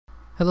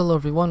Hello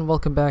everyone,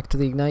 welcome back to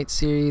the Ignite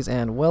series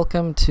and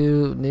welcome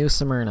to New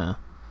Smyrna.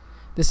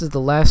 This is the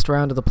last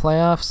round of the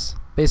playoffs.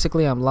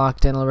 Basically I'm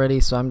locked in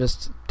already, so I'm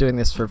just doing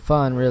this for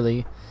fun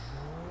really.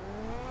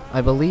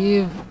 I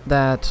believe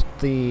that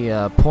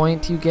the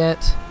point you get,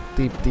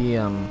 the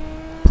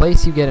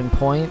place you get in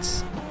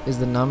points is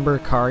the number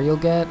car you'll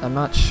get. I'm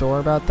not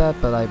sure about that,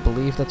 but I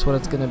believe that's what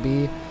it's going to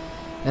be.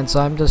 And so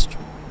I'm just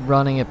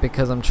running it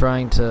because I'm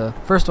trying to,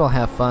 first of all,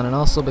 have fun, and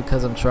also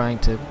because I'm trying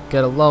to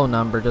get a low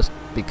number just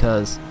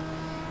because.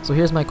 So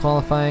here's my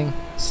qualifying.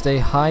 Stay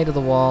high to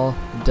the wall,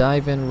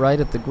 dive in right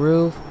at the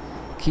groove,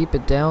 keep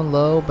it down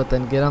low, but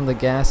then get on the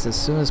gas as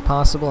soon as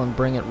possible and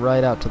bring it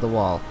right out to the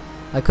wall.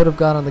 I could have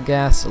got on the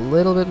gas a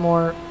little bit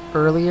more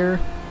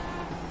earlier,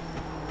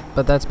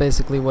 but that's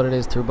basically what it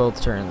is through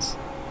both turns.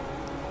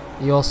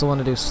 You also want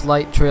to do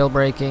slight trail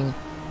braking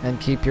and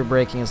keep your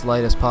braking as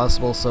light as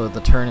possible so the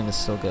turn-in is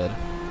still good.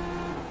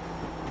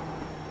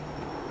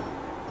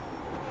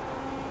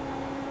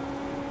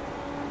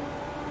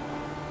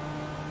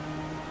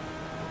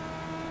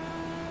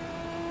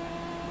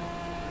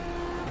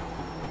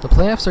 The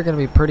playoffs are going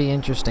to be pretty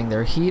interesting.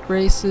 They're heat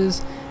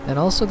races, and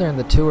also they're in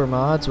the tour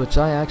mods, which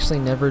I actually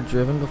never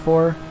driven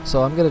before,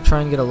 so I'm going to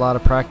try and get a lot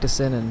of practice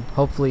in and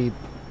hopefully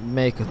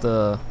make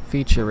the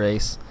feature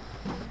race.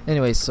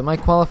 Anyways, so my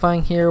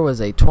qualifying here was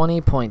a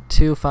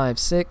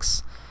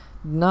 20.256.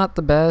 Not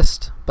the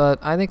best, but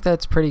I think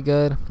that's pretty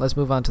good. Let's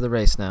move on to the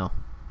race now.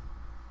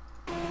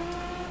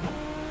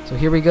 So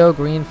here we go,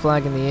 green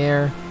flag in the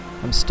air.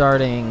 I'm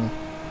starting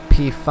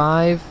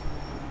P5.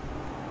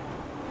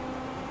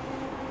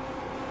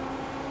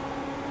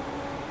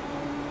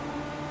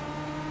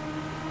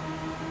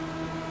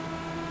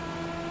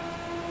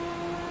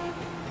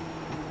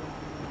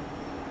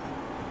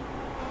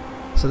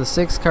 So the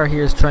 6 car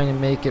here is trying to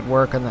make it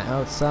work on the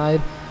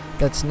outside.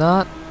 That's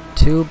not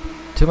too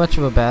much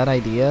of a bad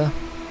idea.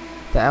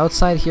 The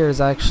outside here is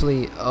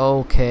actually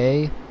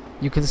okay.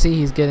 You can see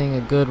he's getting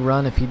a good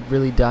run if he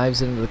really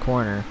dives into the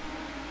corner.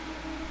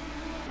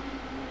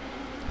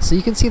 So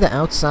you can see the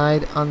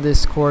outside on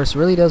this course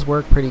really does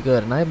work pretty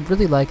good, and I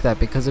really like that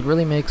because it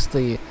really makes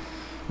the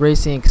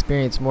racing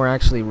experience more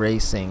actually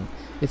racing.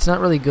 It's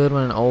not really good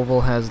when an oval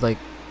has like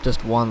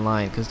just one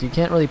line, because you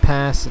can't really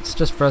pass. It's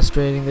just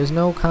frustrating. There's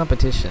no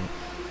competition.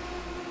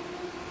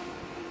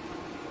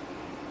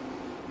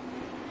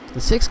 The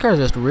 6 car is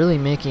just really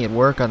making it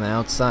work on the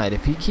outside.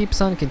 If he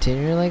keeps on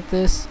continuing like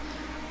this,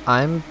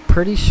 I'm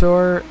pretty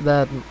sure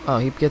that, oh,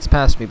 he gets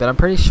past me, but I'm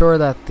pretty sure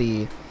that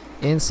the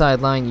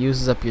inside line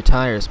uses up your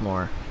tires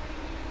more.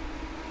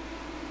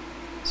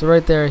 So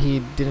right there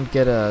he didn't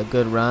get a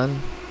good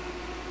run,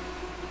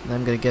 and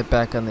I'm gonna get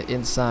back on the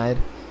inside.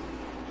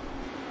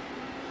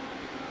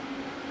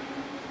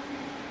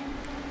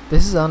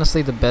 This is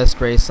honestly the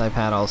best race I've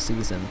had all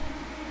season.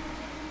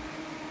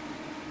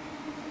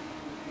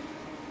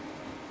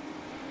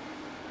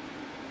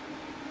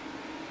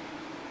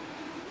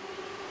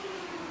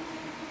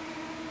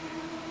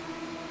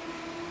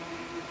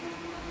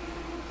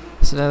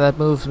 So now that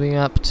moves me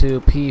up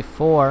to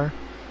P4,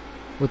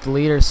 with the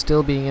leader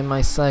still being in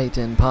my sight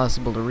and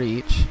impossible to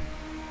reach.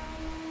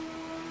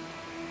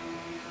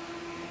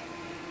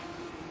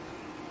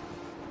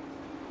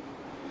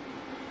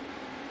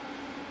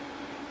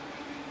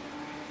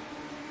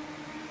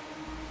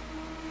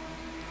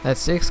 That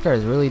 6 car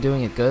is really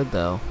doing it good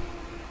though.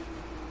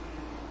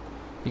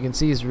 You can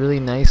see he's really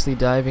nicely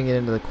diving it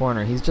into the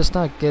corner. He's just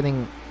not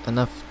getting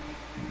enough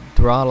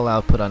throttle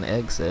output on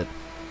exit.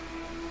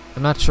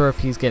 I'm not sure if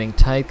he's getting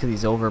tight because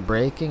he's over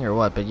braking or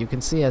what, but you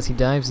can see as he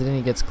dives it in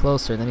he gets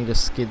closer and then he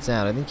just skids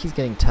out. I think he's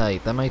getting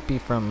tight. That might be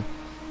from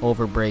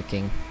over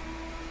braking.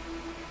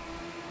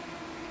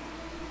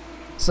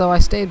 So I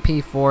stayed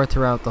P4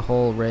 throughout the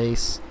whole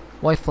race.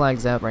 White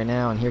flag's out right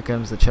now, and here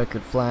comes the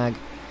checkered flag.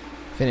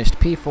 Finished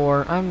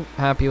P4. I'm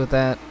happy with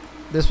that.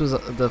 This was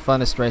the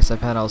funnest race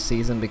I've had all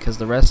season because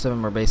the rest of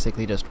them are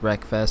basically just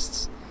wreck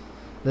fests.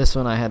 This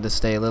one I had to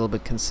stay a little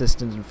bit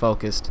consistent and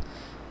focused.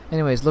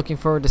 Anyways, looking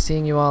forward to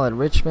seeing you all at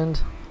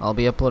Richmond. I'll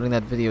be uploading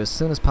that video as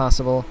soon as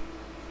possible,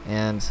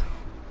 and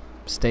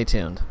stay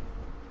tuned.